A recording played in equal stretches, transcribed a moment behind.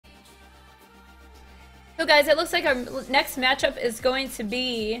So guys, it looks like our next matchup is going to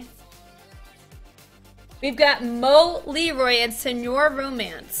be... We've got Mo Leroy and Senor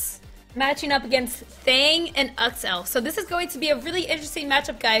Romance matching up against Thang and Uxelf. So this is going to be a really interesting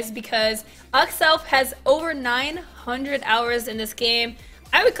matchup, guys, because Uxelf has over 900 hours in this game.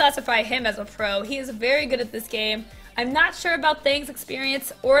 I would classify him as a pro. He is very good at this game. I'm not sure about Thang's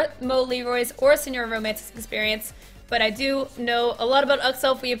experience or Mo Leroy's or Senor Romance's experience, but I do know a lot about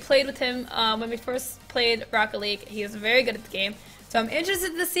Uxelf. We have played with him when we first played Rocket League. He is very good at the game, so I'm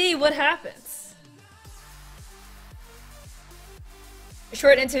interested to see what happens. A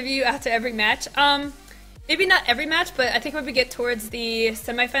short interview after every match. Maybe not every match, but I think when we get towards the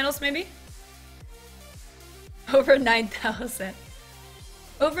semifinals, maybe. Over 9,000.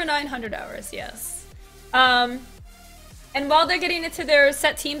 Over 900 hours, yes. And while they're getting into their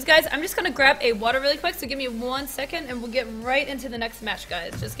set teams, guys, I'm just gonna grab a water really quick, so give me 1 second and we'll get right into the next match,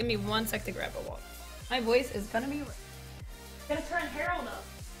 guys. Just give me 1 sec to grab a water. My voice is gonna be... Gonna turn Harold up.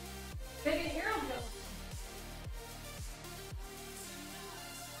 Gonna get Harold going.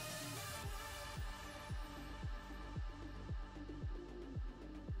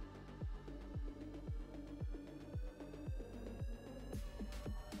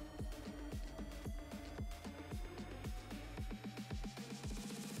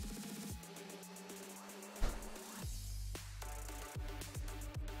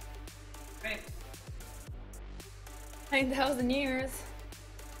 Right. 9,000 years.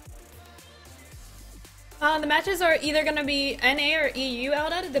 The matches are either going to be NA or EU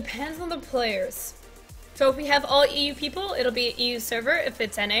out at. It depends on the players. So if we have all EU people, it'll be EU server. If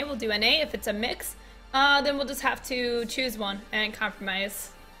it's NA, we'll do NA. If it's a mix, then we'll just have to choose one and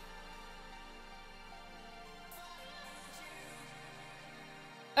compromise.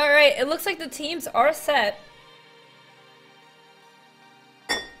 Alright, it looks like the teams are set.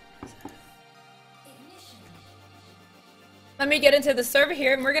 Let me get into the server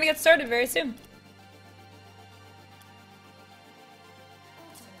here, and we're gonna get started very soon.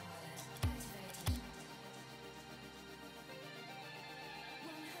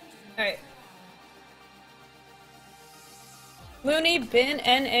 Alright. Looney, Bin,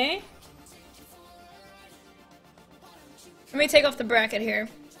 NA. Let me take off the bracket here.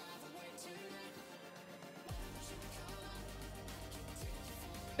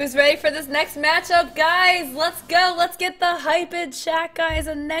 Who's ready for this next matchup, guys? Let's go. Let's get the hype in chat, guys.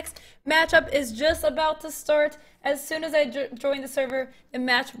 The next matchup is just about to start. As soon as I join the server, the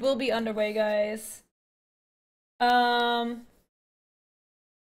match will be underway, guys. All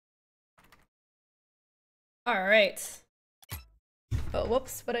right. Oh,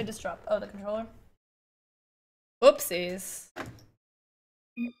 whoops. What did I just drop? Oh, the controller. Whoopsies.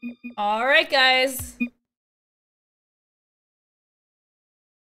 All right, guys.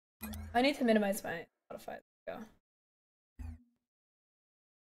 I need to minimize my Spotify. There we go.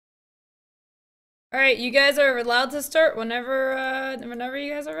 Alright, you guys are allowed to start whenever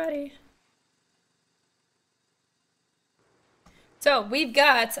you guys are ready. So, we've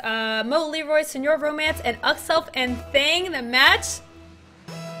got Mo Leroy, Senor Romance, and Uxelf and Thang. The match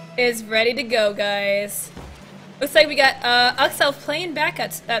is ready to go, guys. Looks like we got Uxelf playing back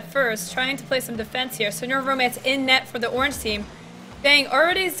at first, trying to play some defense here. Senor Romance in net for the orange team. Thang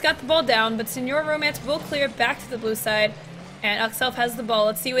already's got the ball down, but Senor Romance will clear it back to the blue side. And Uxelf has the ball.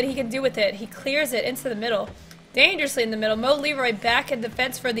 Let's see what he can do with it. He clears it into the middle. Dangerously in the middle. Mo Leroy back in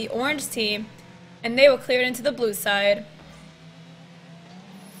defense for the orange team. And they will clear it into the blue side.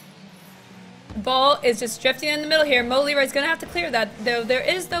 The ball is just drifting in the middle here. Mo Leroy's going to have to clear that. Though there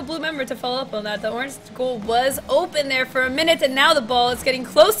is no blue member to follow up on that. The orange goal was open there for a minute. And now the ball is getting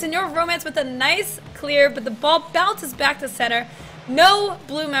close. Senor Romance with a nice clear. But the ball bounces back to center. No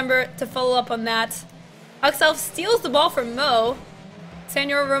blue member to follow up on that. Uxelf steals the ball from Mo.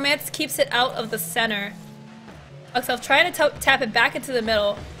 Senor Romance keeps it out of the center. Uxelf trying to tap it back into the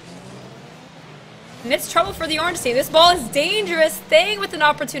middle. And it's trouble for the orange team. This ball is dangerous. Thang with an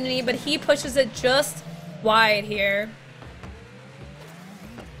opportunity, but he pushes it just wide here.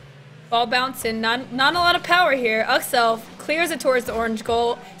 Ball bouncing. Not a lot of power here. Uxelf clears it towards the orange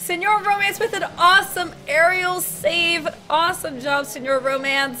goal. Senor Romance with an awesome aerial save. Awesome job, Senor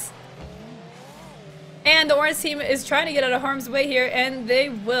Romance. And the orange team is trying to get out of harm's way here, and they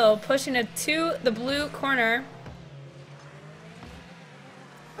will. Pushing it to the blue corner.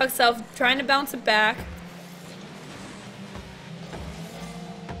 Uxelf trying to bounce it back.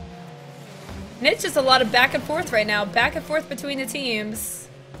 And it's just a lot of back and forth right now. Back and forth between the teams.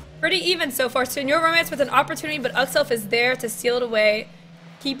 Pretty even so far. Senor Romance with an opportunity, but Uxelf is there to steal it away.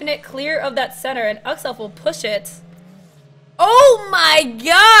 Keeping it clear of that center, and Uxelf will push it. Oh my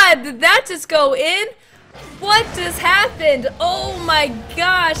god! Did that just go in? What just happened? Oh my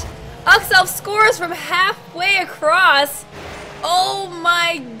gosh. Uxelf scores from halfway across. Oh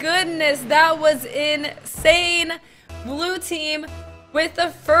my goodness, that was insane. Blue team with the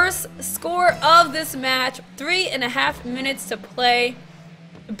first score of this match. 3.5 minutes to play.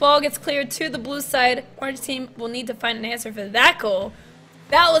 The ball gets cleared to the blue side. Orange team will need to find an answer for that goal.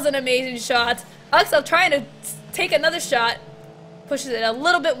 That was an amazing shot. Uxelf trying to take another shot. Pushes it a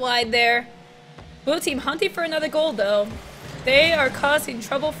little bit wide there. Blue team hunting for another goal though. They are causing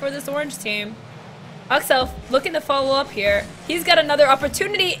trouble for this orange team. Uxelf looking to follow up here. He's got another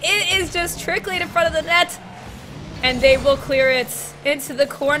opportunity. It is just trickling in front of the net. And they will clear it into the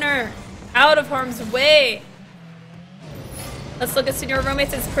corner. Out of harm's way. Let's look at Senor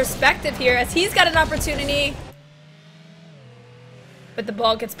Romance's perspective here as he's got an opportunity. But the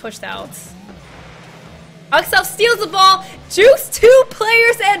ball gets pushed out. Uxelf steals the ball, jukes 2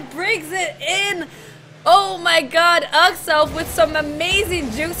 players and brings it in. Oh my god, Uxelf with some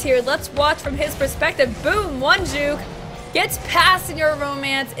amazing jukes here. Let's watch from his perspective. Boom, 1 juke. Gets past Senor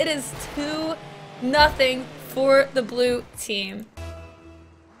Romance. It is 2-0 for the blue team.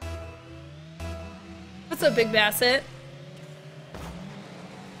 What's up, Big Bassett?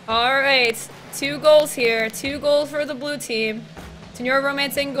 Alright, 2 goals here. 2 goals for the blue team. Senor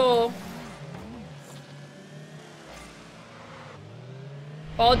Romance in goal.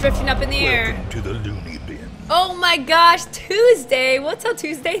 Ball drifting up in the air. Welcome to the loony bin. Oh my gosh, Tuesday. What's up,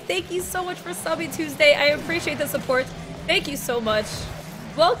 Tuesday? Thank you so much for subbing, Tuesday. I appreciate the support. Thank you so much.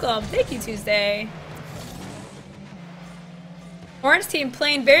 Welcome. Thank you, Tuesday. Orange team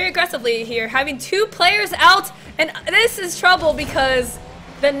playing very aggressively here, having 2 players out, and this is trouble because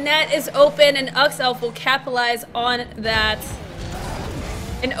the net is open and Uxelf will capitalize on that.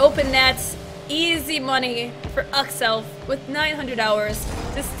 An open net. Easy money for Uxelf with 900 hours.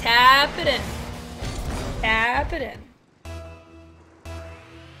 Just tap it in. Tap it in.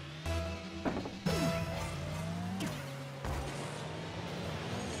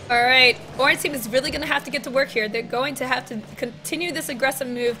 Alright, Orange team is really going to have to get to work here. They're going to have to continue this aggressive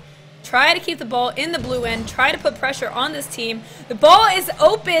move. Try to keep the ball in the blue end. Try to put pressure on this team. The ball is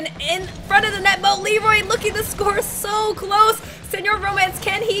open in front of the net. Mo Leroy looking to score so close. Senor Romance,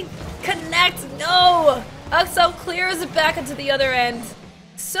 can he connect? No! Uxelf clears it back into the other end.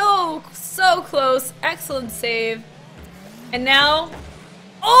 So close. Excellent save. And now,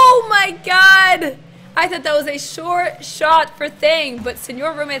 oh my god! I thought that was a short shot for Thang, but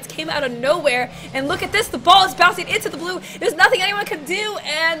Senor Romance came out of nowhere. And look at this, the ball is bouncing into the blue. There's nothing anyone can do,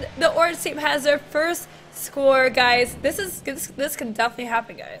 and the orange team has their first score, guys. This can definitely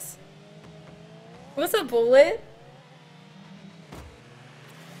happen, guys. What's a bullet?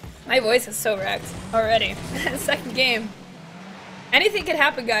 My voice is so wrecked already. Second game. Anything can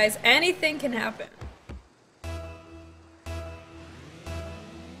happen, guys. Anything can happen.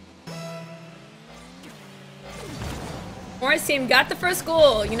 Orange team got the first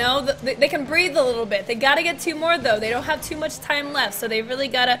goal, you know, they can breathe a little bit. They gotta get 2 more though. They don't have too much time left, so they really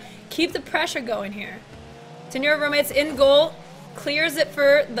gotta keep the pressure going here. Senor Romance in goal, clears it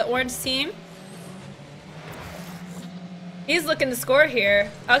for the orange team. He's looking to score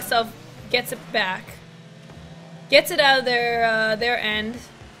here. Uxelf gets it back. Gets it out of their end.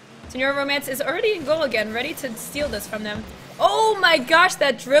 Senor Romance is already in goal again, ready to steal this from them. Oh my gosh,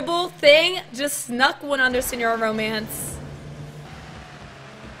 that dribble thing just snuck one under Senor Romance.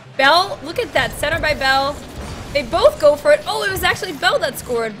 Bell, look at that, center by Bell. They both go for it. Oh, it was actually Bell that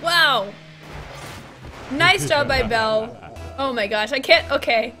scored. Wow. Nice job by Bell. Oh my gosh, I can't,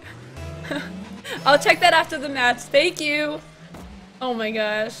 okay. I'll check that after the match. Thank you. Oh my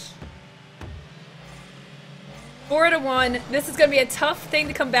gosh. 4-1. This is going to be a tough thing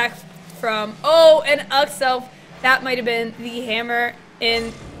to come back from. Oh, and Uxelf. That might have been the hammer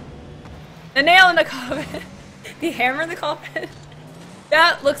in... The nail in the coffin. The hammer in the coffin.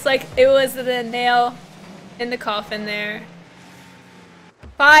 That looks like it was the nail in the coffin there.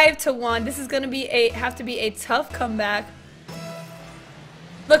 5-1. This is going to be have to be a tough comeback.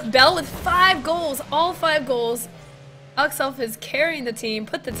 Look, Bell with 5 goals. All 5 goals. Uxelf is carrying the team.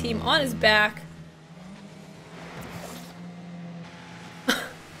 Put the team on his back.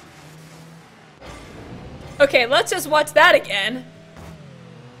 Okay, let's just watch that again.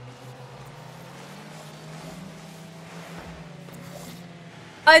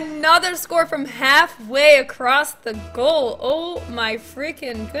 Another score from halfway across the goal. Oh my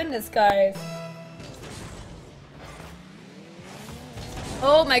freaking goodness, guys.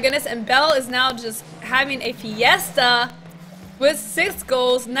 Oh my goodness, and Bell is now just having a fiesta with 6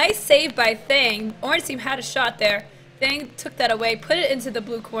 goals. Nice save by Thang. Orange team had a shot there. Thang took that away, put it into the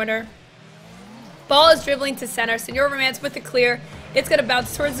blue corner. Ball is dribbling to center. Senor Romance with the clear. It's going to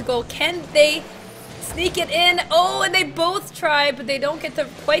bounce towards the goal. Can they sneak it in? Oh, and they both try, but they don't get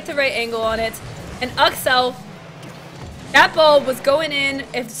quite the right angle on it. And Uxel, that ball was going in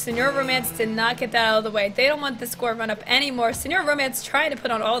if Senor Romance did not get that out of the way. They don't want the score run up anymore. Senor Romance trying to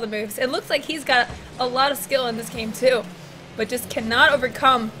put on all the moves. It looks like he's got a lot of skill in this game too, but just cannot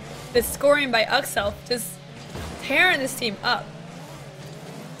overcome the scoring by Uxel. Just tearing this team up.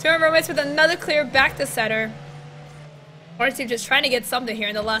 Senor Romance with another clear back to center. Orange team just trying to get something here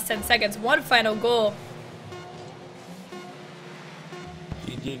in the last 10 seconds. One final goal.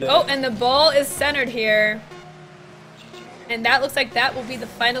 Oh, and the ball is centered here. And that looks like that will be the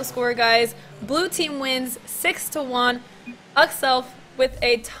final score, guys. Blue team wins 6-1. Uxel with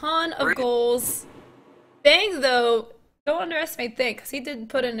a ton of goals. Thang, though, don't underestimate Thang, because he did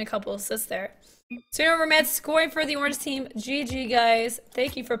put in a couple assists there. Senor Romance scoring for the orange team. GG, guys.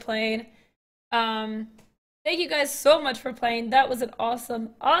 Thank you for playing. Thank you guys so much for playing. That was an awesome,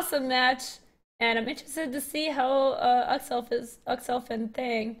 awesome match. And I'm interested to see how Uxel and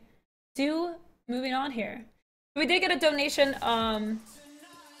Thang do moving on here. We did get a donation,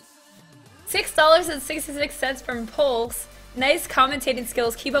 $6.66 from Pulse. Nice commentating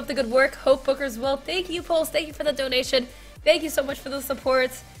skills. Keep up the good work. Hope Booker's well. Thank you, Pulse. Thank you for the donation. Thank you so much for the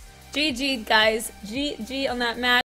support. GG, guys. GG on that match.